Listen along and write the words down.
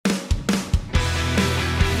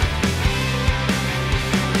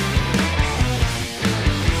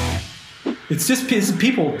it's a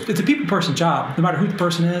people person job. No matter who the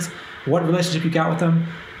person is, what relationship you got with them,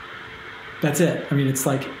 that's it. I mean, it's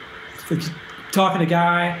like talking to a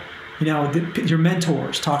guy, you know, your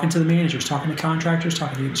mentors, talking to the managers, talking to contractors,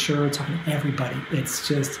 talking to the insurers, talking to everybody. It's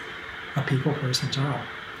just a people person job.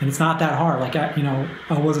 And it's not that hard. Like, I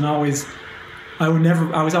was always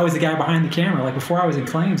the guy behind the camera. Like, before I was in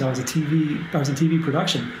claims, I was in TV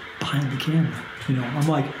production behind the camera. You know, I'm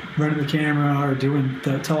like running the camera or doing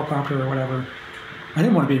the teleprompter or whatever. I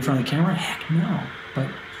didn't want to be in front of the camera. Heck no. But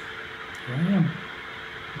here I am.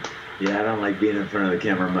 Yeah, I don't like being in front of the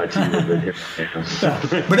camera much either. But here I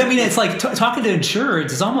am. But I mean, it's like talking to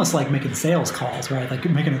insurers is almost like making sales calls, right? Like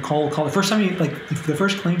making a cold call. The first time the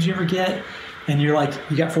first claims you ever get, and you're like,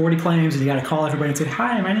 you got 40 claims, and you got to call everybody and say,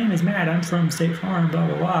 "Hi, my name is Matt. I'm from State Farm." Blah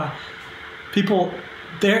blah blah. People,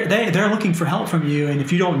 they're looking for help from you, and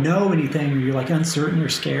if you don't know anything, or you're like uncertain or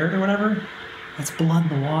scared or whatever, that's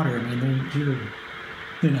blood in the water. I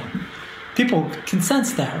mean, people can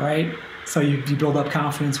sense that, right? So you build up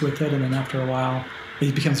confidence with it, and then after a while,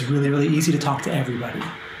 it becomes really, really easy to talk to everybody.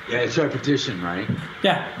 Yeah, it's repetition, right?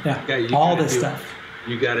 Yeah. All this stuff.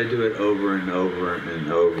 You got to do it over and over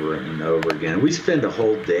and over and over again. We spend a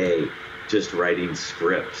whole day just writing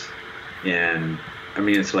scripts, and I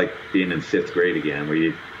mean, it's like being in 5th grade again,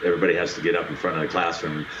 where everybody has to get up in front of the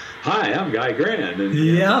classroom. Hi, I'm Guy Grand,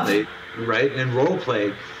 and right, and role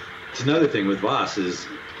play. It's another thing with Voss is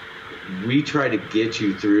we try to get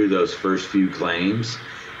you through those first few claims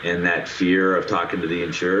and that fear of talking to the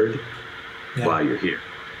insured while you're here.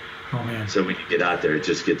 Oh man! So when you get out there, it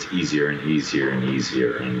just gets easier and easier and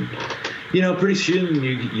easier, and you know, pretty soon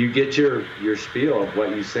you get your spiel of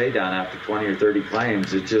what you say down after 20 or 30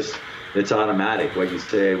 claims. It's automatic. What you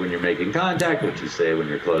say when you're making contact, what you say when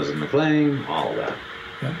you're closing the claim, all of that.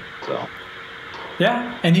 Yeah. So.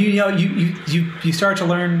 Yeah, and you start to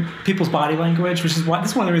learn people's body language, which is why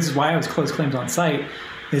this is one of the reasons why I was close claims on site,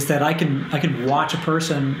 is that I can watch a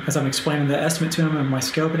person as I'm explaining the estimate to them and my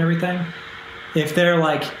scope and everything. If they're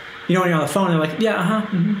like, you know, when you're on the phone, they're like, yeah,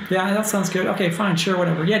 yeah, that sounds good. Okay, fine, sure,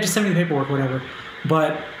 whatever. Yeah, just send me the paperwork, whatever.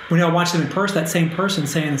 But when I watch them in person, that same person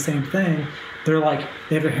saying the same thing, they're like,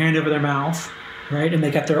 they have their hand over their mouth, right, and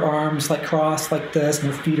they got their arms like crossed like this,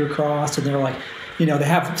 and their feet are crossed, and they're like, you know, they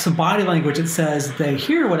have some body language that says they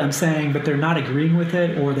hear what I'm saying, but they're not agreeing with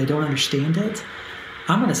it, or they don't understand it.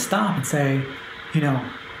 I'm going to stop and say, you know,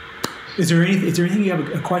 is there anything you have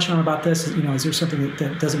a question on about this? You know, is there something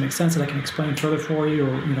that doesn't make sense that I can explain further for you,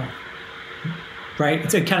 or, you know, right?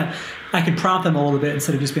 It's a kind of, I can prompt them a little bit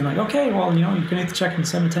instead of just being like, okay, well, you know, you can make the check in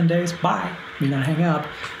 7 to 10 days. Bye. You know, hang up.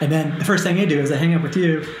 And then the first thing they do is they hang up with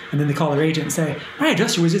you, and then they call their agent and say, my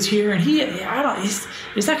adjuster was just here, and he's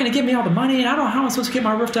not going to give me all the money, and I don't know how I'm supposed to get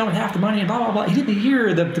my roof done with half the money, and blah, blah, blah. He didn't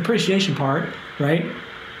hear the depreciation part, right?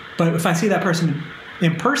 But if I see that person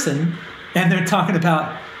in person, and they're talking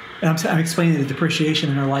about, and I'm explaining the depreciation,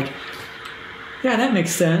 and they're like, yeah, that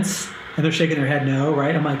makes sense. And they're shaking their head no,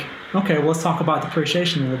 right? I'm like, okay, well, let's talk about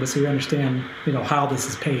depreciation a little bit so you understand, you know, how this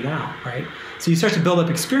is paid out, right? So you start to build up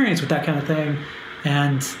experience with that kind of thing,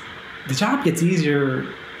 and the job gets easier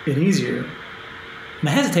and easier. And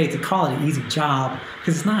I hesitate to call it an easy job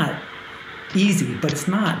because it's not easy, but it's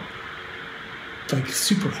not like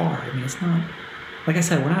super hard. I mean, it's not, like I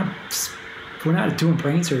said, we're not doing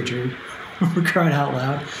brain surgery. We're crying out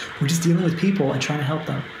loud. We're just dealing with people and trying to help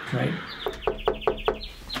them, right?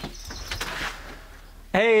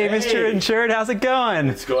 Hey, Mr. Insured, how's it going?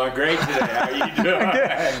 It's going great today. How are you doing?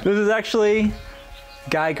 Good. This is actually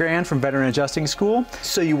Guy Grand from Veteran Adjusting School.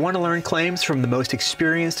 So you want to learn claims from the most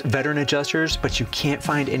experienced veteran adjusters, but you can't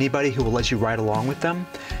find anybody who will let you ride along with them?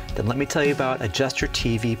 Then let me tell you about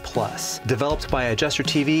AdjusterTV Plus. Developed by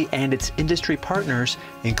AdjusterTV and its industry partners,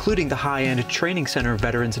 including the high-end Training Center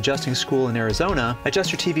Veterans Adjusting School in Arizona,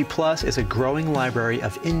 AdjusterTV Plus is a growing library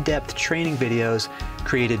of in-depth training videos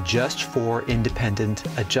created just for independent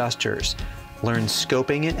adjusters. Learn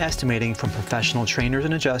scoping and estimating from professional trainers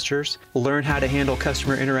and adjusters. Learn how to handle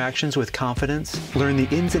customer interactions with confidence. Learn the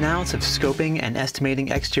ins and outs of scoping and estimating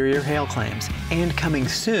exterior hail claims. And coming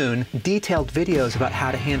soon, detailed videos about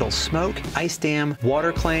how to handle smoke, ice dam,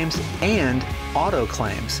 water claims, and auto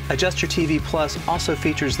claims. AdjusterTV Plus also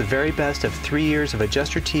features the very best of 3 years of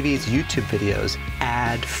AdjusterTV's YouTube videos,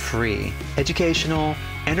 ad-free. Educational,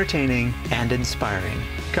 entertaining, and inspiring.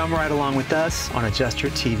 Come right along with us on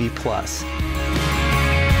AdjusterTV Plus.